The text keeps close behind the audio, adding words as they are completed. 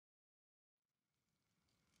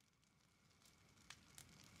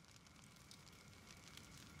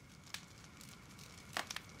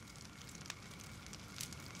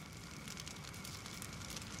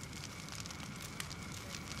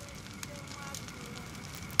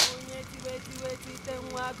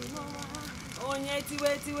Onye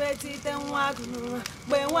tiwe te nwagu n'ụwa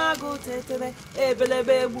mgbe nwagu tetere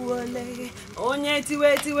ebelebe egbuole. Onye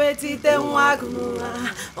tiwe te nwagu n'ụwa.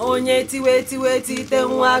 Onye tiwe te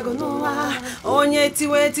nwagu n'ụwa. Onye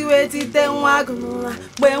tiwe te nwagu n'ụwa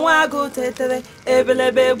mgbe nwagu tetere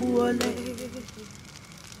ebelebe egbuole.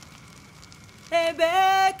 Ebe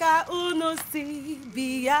ka unu si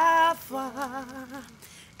Biafra.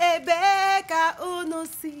 Ebe ka unu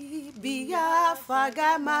si Biafra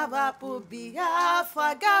gamabapu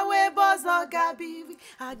Biafra gawe bozo gabiwi.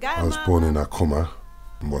 I was born in Akoma,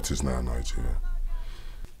 what is now Nigeria.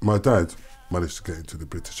 My dad managed to get into the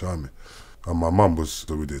British Army, and my mum was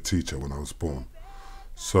already a teacher when I was born.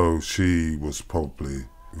 So she was probably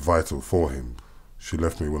vital for him. She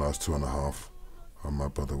left me when I was 2.5, and my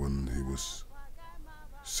brother when he was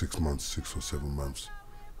 6 or 7 months,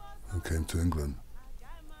 and came to England.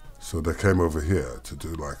 So they came over here to do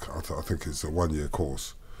like, I think it's a 1-year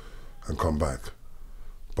course and come back.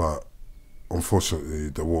 But unfortunately,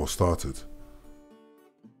 the war started.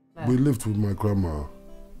 We lived with my grandma.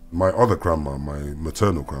 My other grandma, my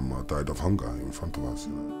maternal grandma, died of hunger in front of us.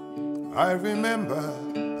 You know. I remember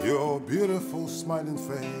your beautiful smiling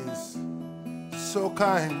face, so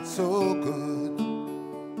kind, so good.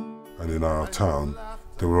 And in our town,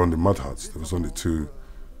 there were only mud huts. There was only 2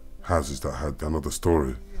 houses that had another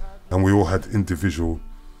story. And we all had individual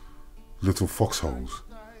little foxholes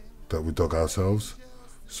that we dug ourselves.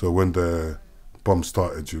 So when the bomb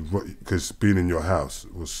started, because being in your house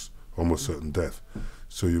was almost certain death.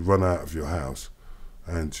 So you run out of your house,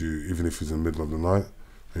 and you, even if it's in the middle of the night,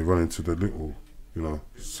 you run into the little,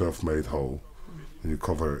 self-made hole, and you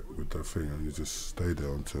cover it with the thing, and you just stay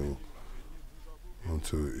there until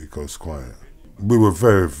it goes quiet. We were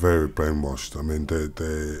very, very brainwashed. I mean,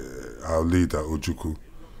 our leader, Ojukwu,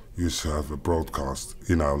 used to have a broadcast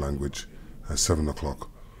in our language at 7 o'clock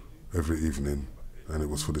every evening, and it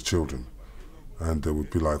was for the children. And there would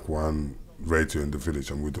be like one radio in the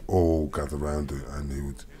village, and we'd all gather around it, and he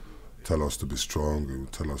would tell us to be strong. He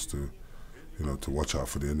would tell us to, to watch out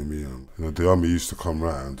for the enemy. And the army used to come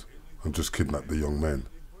round and just kidnap the young men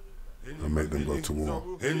and make them go to war.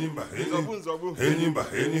 I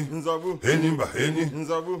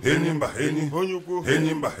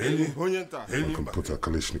can put a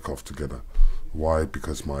Kalashnikov together. Why?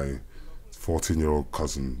 Because my 14-year-old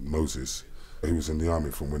cousin, Moses, he was in the army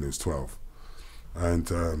from when he was 12.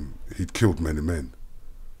 And he'd killed many men.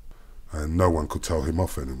 And no one could tell him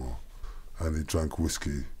off anymore. And he drank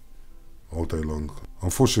whiskey all day long.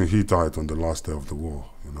 Unfortunately, he died on the last day of the war,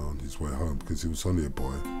 on his way home, because he was only a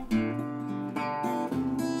boy.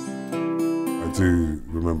 I do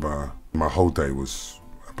remember my whole day was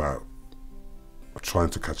about trying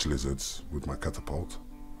to catch lizards with my catapult,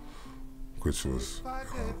 which was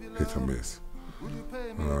hit and miss.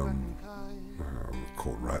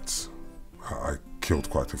 Caught rats. I killed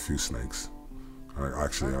quite a few snakes.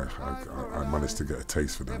 I managed to get a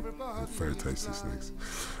taste for them. They're very tasty snakes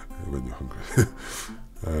when you're hungry.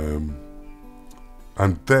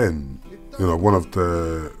 And then, one of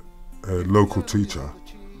the local teacher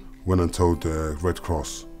went and told the Red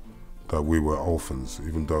Cross that we were orphans,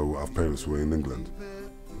 even though our parents were in England.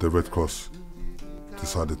 The Red Cross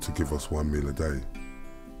decided to give us 1 meal a day.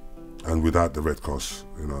 And without the Red Cross,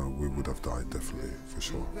 we would have died definitely, for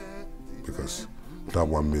sure. Because that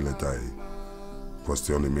 1 meal a day was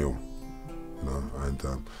the only meal, and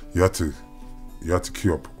you had to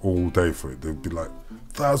queue up all day for it. There'd be like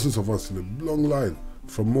thousands of us in a long line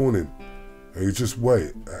from morning, and you just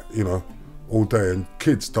wait, all day, and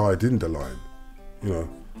kids died in the line, and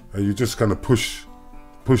you just kind of push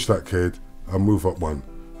that kid and move up one,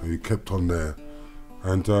 and you kept on there.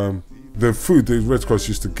 And the food the Red Cross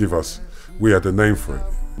used to give us, we had a name for it.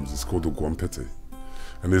 It's called Ugwumpiti.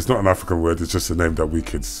 And it's not an African word, it's just a name that we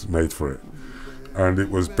kids made for it. And it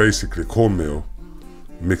was basically cornmeal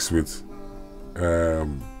mixed with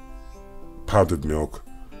powdered milk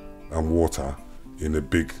and water in a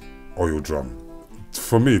big oil drum.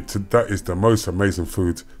 For me, that is the most amazing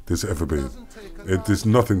food there's ever been. There's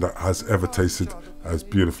nothing that has ever tasted as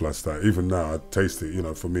beautiful as that. Even now, I taste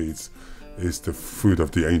it, for me, it's the food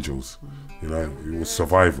of the angels, it was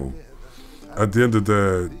survival. At the end of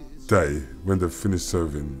the day, when they finished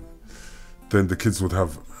serving, then the kids would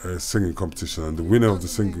have a singing competition, and the winner of the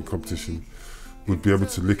singing competition would be able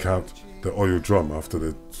to lick out the oil drum after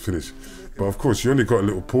they finished. But of course, you only got a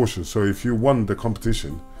little portion, so if you won the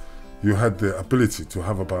competition, you had the ability to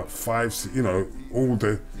have about 5, all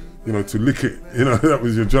the, to lick it, that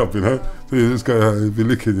was your job, So you just go be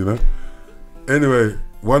licking, Anyway,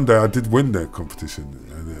 one day I did win the competition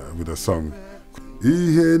with a song.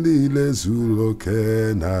 Ihe niile zuru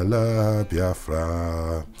oke n'ala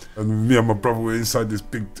Biafra. And me and my brother were inside this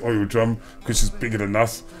big oil drum, which is bigger than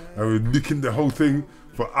us, and we were licking the whole thing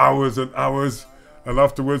for hours and hours. And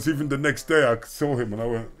afterwards, even the next day, I saw him and I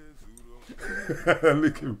went, I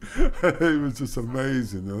lick him. It was just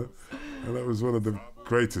amazing, you know? And that was one of the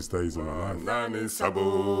greatest days of my life.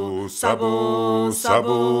 Sabo, sabo,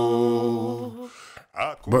 sabo.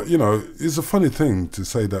 But, you know, it's a funny thing to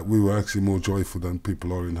say that we were actually more joyful than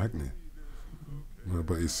people are in Hackney. You know,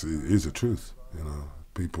 but it is the truth, you know.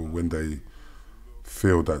 People, when they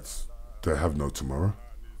feel that they have no tomorrow,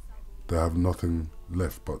 they have nothing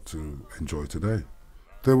left but to enjoy today.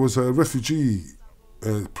 There was a refugee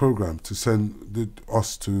program to send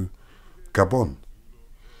us to Gabon.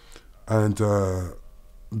 And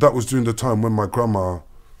that was during the time when my grandma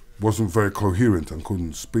wasn't very coherent and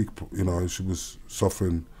couldn't speak, you know, she was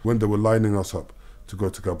suffering. When they were lining us up to go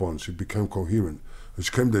to Gabon, she became coherent. And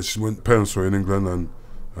she came there, she went, parents were in England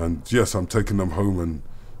and yes, I'm taking them home, and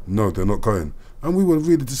no, they're not going. And we were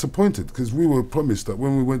really disappointed because we were promised that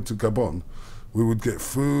when we went to Gabon, we would get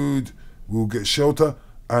food, we would get shelter,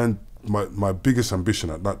 and my biggest ambition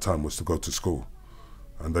at that time was to go to school.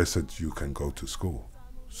 And they said, you can go to school.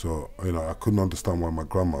 So, you know, I couldn't understand why my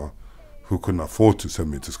grandma, who couldn't afford to send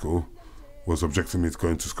me to school, was objecting me to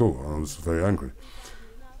going to school. I was very angry.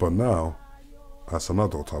 But now, as an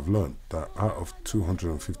adult, I've learned that out of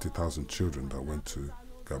 250,000 children that went to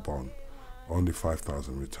Gabon, only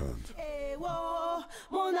 5,000 returned.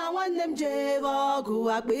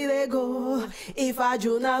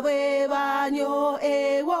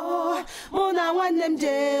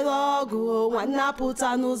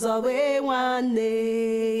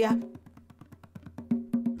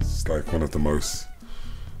 It's like one of the most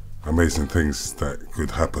amazing things that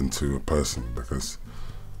could happen to a person, because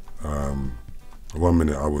 1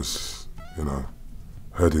 minute I was, you know,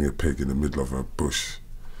 herding a pig in the middle of a bush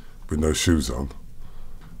with no shoes on.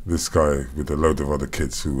 This guy with a load of other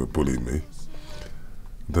kids who were bullying me.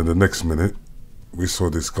 Then the next minute, we saw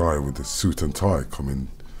this guy with a suit and tie coming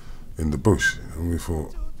in the bush, and we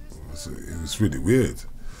thought it was really weird.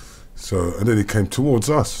 So, and then he came towards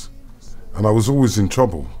us, and I was always in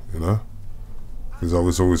trouble, you know, because I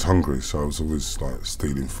was always hungry, so I was always like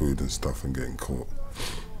stealing food and stuff and getting caught.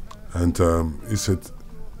 And he said,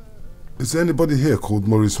 "Is there anybody here called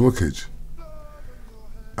Maurice Nwokeji?"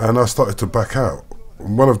 And I started to back out.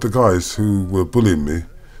 One of the guys who were bullying me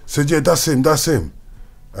said, "Yeah, that's him,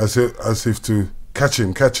 as if to catch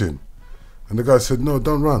him. And the guy said, "No,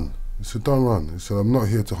 don't run." He said, "Don't run." He said, "I'm not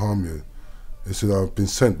here to harm you." He said, "I've been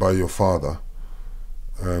sent by your father.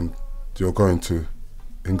 You're going to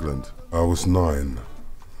England." I was 9,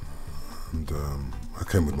 and I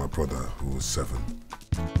came with my brother, who was 7.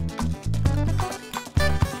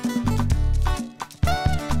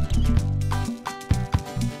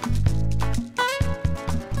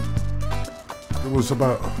 There was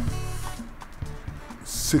about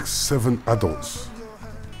 6, 7 adults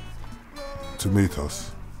to meet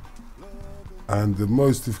us, and the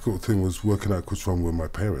most difficult thing was working out what's wrong with my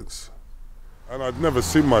parents. And I'd never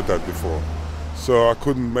seen my dad before, so I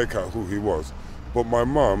couldn't make out who he was. But my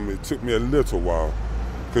mum, it took me a little while,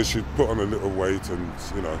 because she'd put on a little weight, and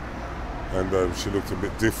you know, and she looked a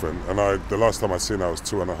bit different. And the last time I seen her, I was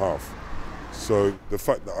 2.5. So the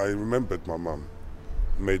fact that I remembered my mum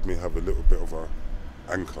made me have a little bit of a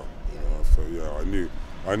anchor, you know. So yeah,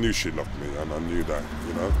 I knew she loved me, and I knew that,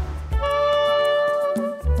 you know.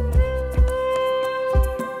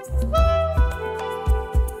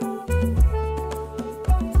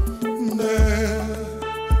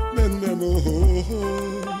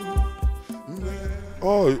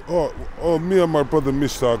 Oh, me and my brother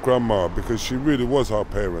missed our grandma, because she really was our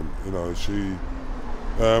parent, you know. She,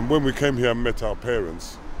 when we came here and met our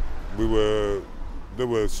parents, they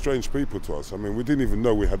were strange people to us. I mean, we didn't even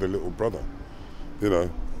know we had a little brother, you know.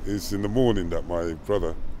 It's in the morning that my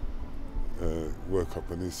brother woke up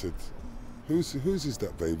and he said, whose is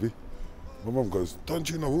that baby? My mum goes, "Don't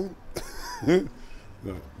you know who?"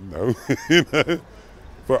 No, you know.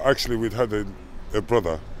 But actually we'd had a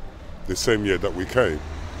brother the same year that we came.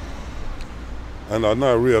 And I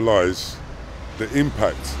now realise the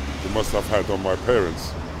impact it must have had on my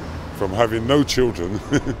parents, from having no children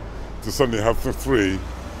to suddenly have 3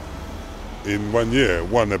 in 1 year.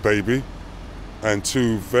 1 a baby, and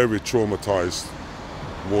 2 very traumatised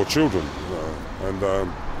more children, you know. And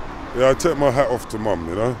yeah, I take my hat off to Mum,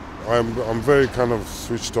 you know. I'm very kind of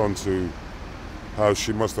switched on to how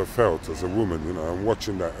she must have felt as a woman, you know, and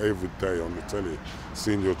watching that every day on the telly,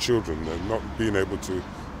 seeing your children and not being able to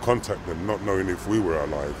contact them, not knowing if we were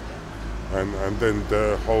alive. And then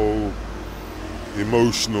the whole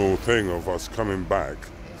emotional thing of us coming back.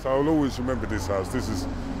 So I'll always remember this house. This is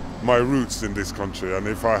my roots in this country, and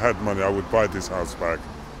if I had money, I would buy this house back.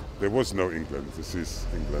 There was no England. This is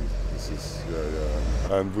England. This is,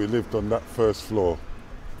 yeah. And we lived on that first floor.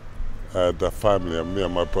 The family and me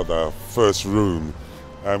and my brother, our first room.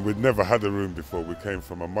 And we'd never had a room before. We came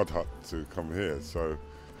from a mud hut to come here. So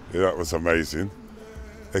yeah, that was amazing.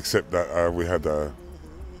 Except that we had a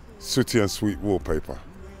sooty and sweep wallpaper,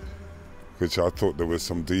 which I thought there were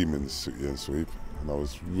some demons, sooty and sweep. And I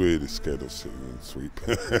was really scared of sooty and sweep.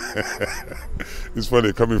 It's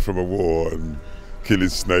funny coming from a war and killing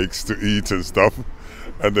snakes to eat and stuff,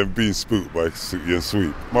 and then being spooked by sooty and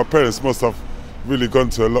sweep. My parents must have really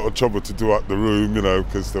gone to a lot of trouble to do out the room, you know,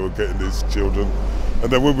 because they were getting these children.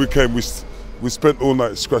 And then when we came, we spent all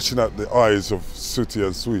night scratching out the eyes of sooty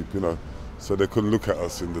and sweep, you know, so they couldn't look at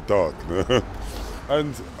us in the dark. You know?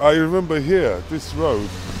 And I remember here, this road,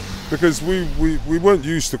 because we weren't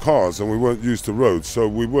used to cars and we weren't used to roads, so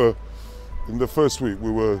we were, in the first week,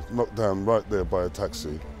 we were knocked down right there by a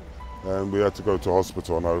taxi. And we had to go to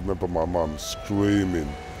hospital, and I remember my mum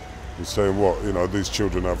screaming and saying, what, you know, these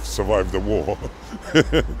children have survived the war.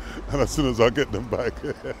 And as soon as I get them back,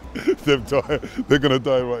 they're going to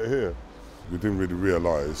die right here. We didn't really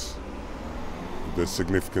realise the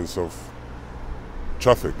significance of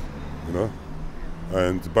traffic, you know.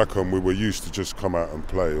 And back home we were used to just come out and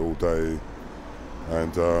play all day.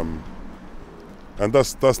 And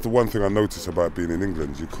that's the one thing I noticed about being in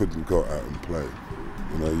England. You couldn't go out and play.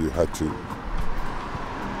 You know, you had to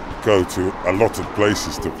go to allotted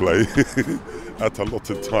places to play at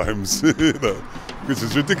allotted times, you know, which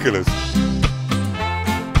is ridiculous.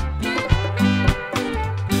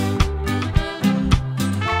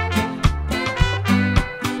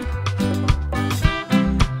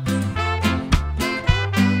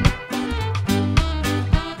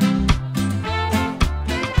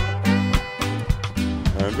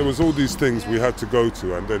 And there was all these things we had to go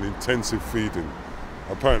to, and then intensive feeding.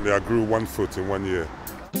 Apparently I grew 1 foot in 1 year.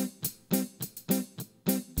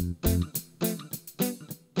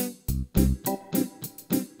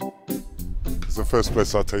 It's the first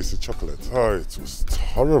place I tasted chocolate. Oh, it was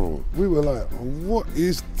horrible. We were like, what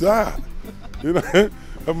is that? You know?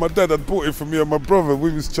 And my dad had bought it for me and my brother.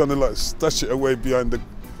 We was trying to like stash it away behind the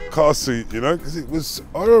car seat, you know, because it was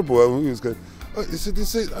horrible. And we was going, oh, is it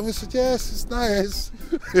this? And we said, yes, it's nice.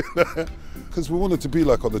 Because we wanted to be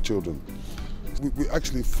like other children. We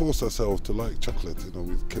actually forced ourselves to like chocolate, you know,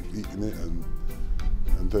 we kept eating it and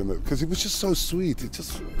then, because it was just so sweet, it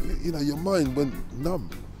just, you know, your mind went numb.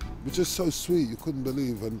 It was just so sweet, you couldn't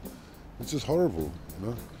believe, and it's just horrible, you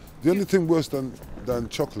know. The only thing worse than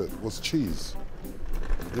chocolate was cheese.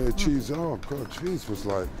 Yeah, cheese, oh God, cheese was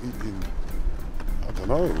like eating, I don't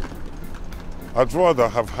know. I'd rather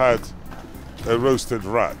have had a roasted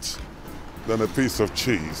rat than a piece of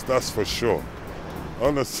cheese, that's for sure.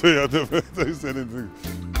 Honestly, I never tasted anything.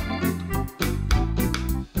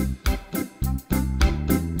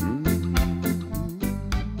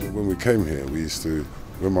 When we came here,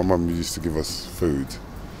 when my mum used to give us food,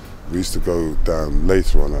 we used to go down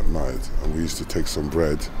later on at night and we used to take some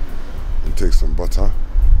bread and take some butter,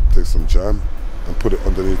 take some jam and put it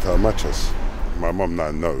underneath our mattress. My mum now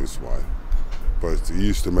knows why, but it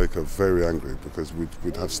used to make her very angry because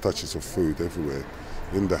we'd have stashes of food everywhere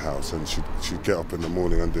in the house, and she'd get up in the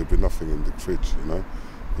morning and there'd be nothing in the fridge, you know,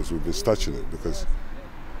 because we'd been stashing it, because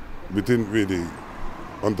we didn't really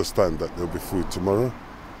understand that there'll be food tomorrow.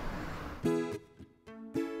 I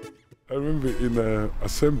remember in the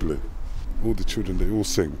assembly, all the children, they all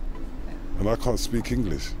sing, and I can't speak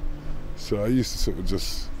English, so I used to sort of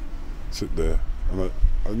just sit there, and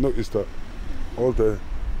I noticed that all the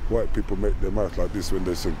white people make their mouth like this when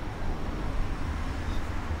they sing.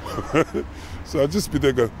 So I'd just be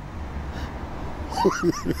there going,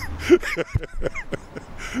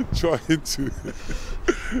 trying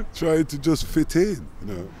to just fit in,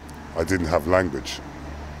 you know. I didn't have language,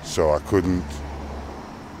 so I couldn't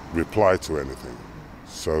reply to anything.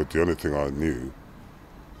 So the only thing I knew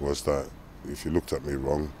was that if you looked at me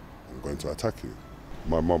wrong, I'm going to attack you.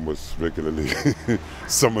 My mum was regularly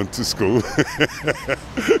summoned to school.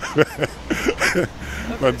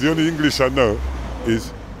 But the only English I know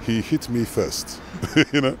is, he hit me first,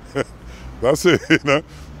 you know. That's it, you know.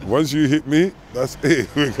 Once you hit me, that's it,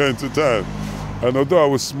 we're going to town. And although I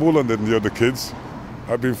was smaller than the other kids,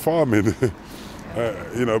 I've been farming,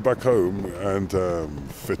 you know, back home, and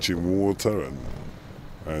fetching water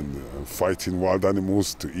and fighting wild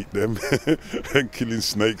animals to eat them and killing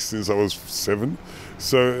snakes since I was 7.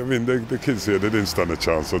 So, I mean, the kids here, they didn't stand a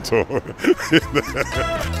chance at all.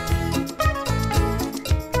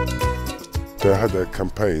 they had a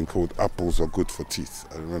campaign called Apples Are Good for Teeth.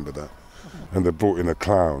 I remember that. And they brought in a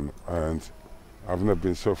clown, and I've never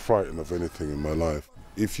been so frightened of anything in my life.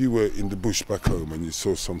 If you were in the bush back home and you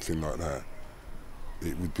saw something like that,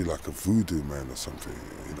 it would be like a voodoo man or something,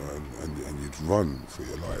 you know, and you'd run for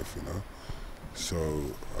your life, you know. So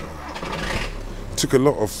it took a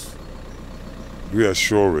lot of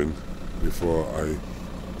reassuring before I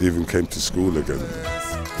even came to school again.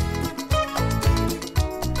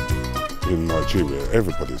 In Nigeria,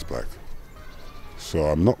 everybody's black, so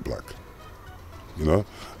I'm not black, you know.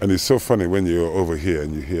 And it's so funny when you're over here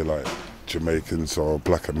and you hear like Jamaicans or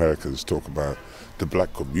Black Americans talk about the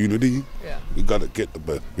black community. Yeah. We gotta get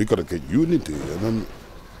unity, and then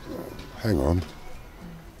hang on.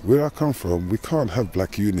 Where I come from, we can't have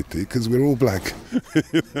black unity because we're all black.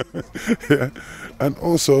 Yeah. And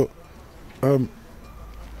also,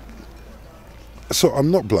 so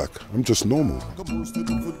I'm not black, I'm just normal.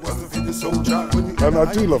 And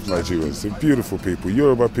I do love Nigerians, they're beautiful people.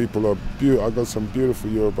 Yoruba people are beautiful. I got some beautiful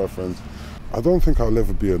Yoruba friends. I don't think I'll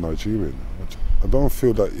ever be a Nigerian. I don't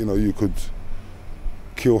feel that, you know, you could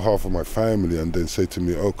kill half of my family and then say to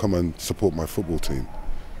me, oh, come and support my football team.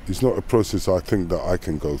 It's not a process I think that I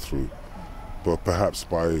can go through, but perhaps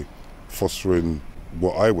by fostering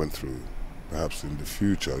what I went through, perhaps in the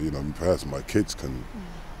future, you know, perhaps my kids can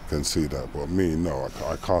see that. But me, no,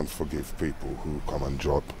 I can't forgive people who come and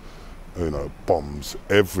drop, you know, bombs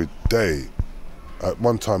every day. At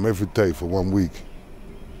one time, every day for 1 week,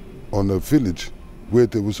 on a village where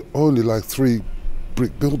there was only like 3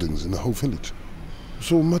 brick buildings in the whole village. It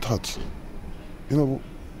was all mud huts. You know,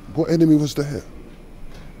 what enemy was there?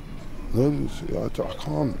 No, I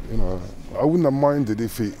can't, you know, I wouldn't have minded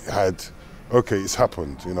if it had, okay, it's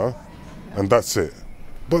happened, you know, and that's it.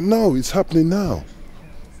 But no, it's happening now.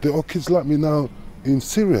 There are kids like me now in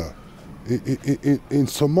Syria, in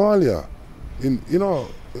Somalia, you know,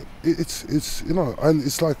 it's you know, and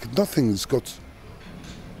it's like nothing's got,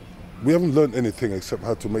 we haven't learned anything except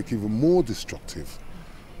how to make even more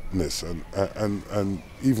destructiveness and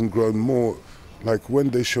even grown more, like when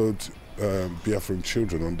they showed Biafran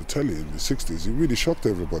children on the telly in the 60s, it really shocked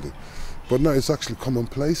everybody. But now it's actually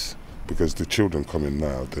commonplace because the children coming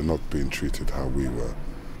now, they're not being treated how we were.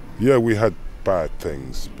 Yeah, we had bad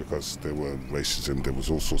things because there were racism, there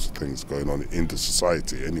was all sorts of things going on in the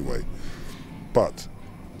society anyway. But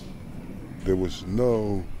there was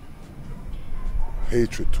no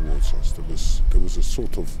hatred towards us. There was a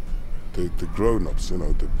sort of, the grown-ups, you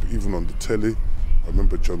know, even on the telly. I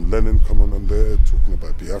remember John Lennon coming on there talking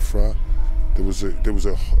about Biafra. There was a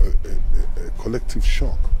collective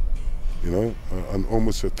shock, you know, and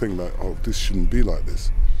almost a thing like, oh, this shouldn't be like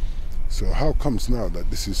this. So how comes now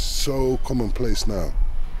that this is so commonplace now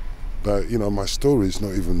that, you know, my story is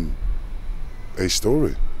not even a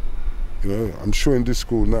story? You know, I'm sure in this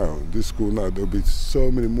school now, there'll be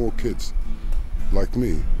so many more kids like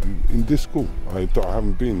me in this school. I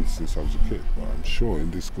haven't been since I was a kid, but I'm sure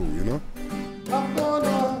in this school, you know. I'm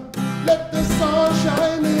gonna let the sun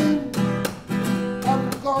shine in. I'm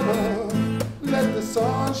gonna let the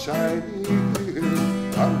sun shine in.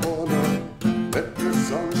 I'm gonna let the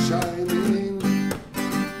sun shine in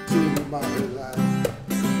to my life.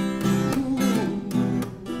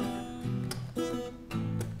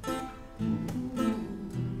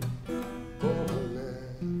 Gonna let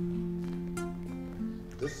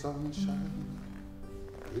the sun shine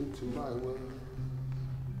into my world.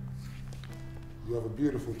 You have a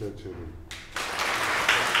beautiful day, children.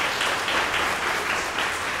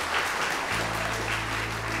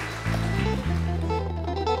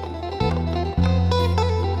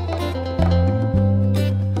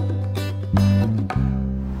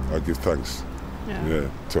 I give thanks, yeah,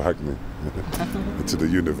 to Hackney, and to the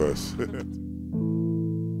universe.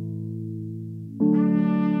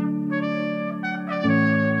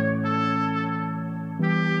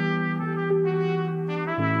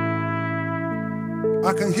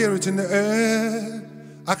 I can hear it in the air,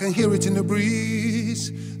 I can hear it in the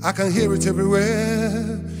breeze, I can hear it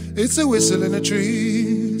everywhere. It's a whistle in the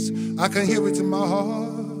trees. I can hear it in my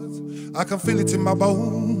heart, I can feel it in my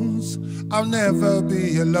bones. I'll never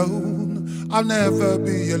be alone, I'll never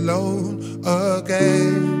be alone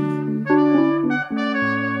again.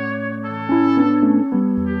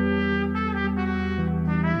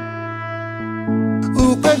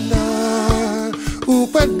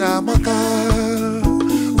 Ukwena maka,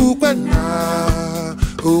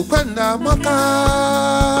 ukwena maka,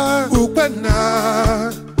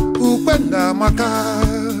 ukwena maka,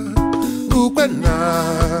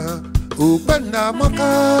 ukwena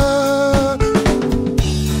maka.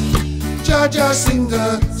 Jaja sing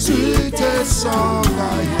the sweetest song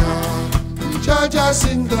I hear. Jaja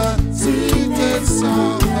sing the sweetest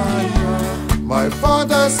song I hear. My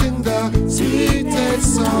father sing the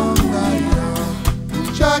sweetest song I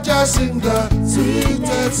hear. Jaja sing the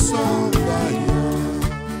sweetest song I hear.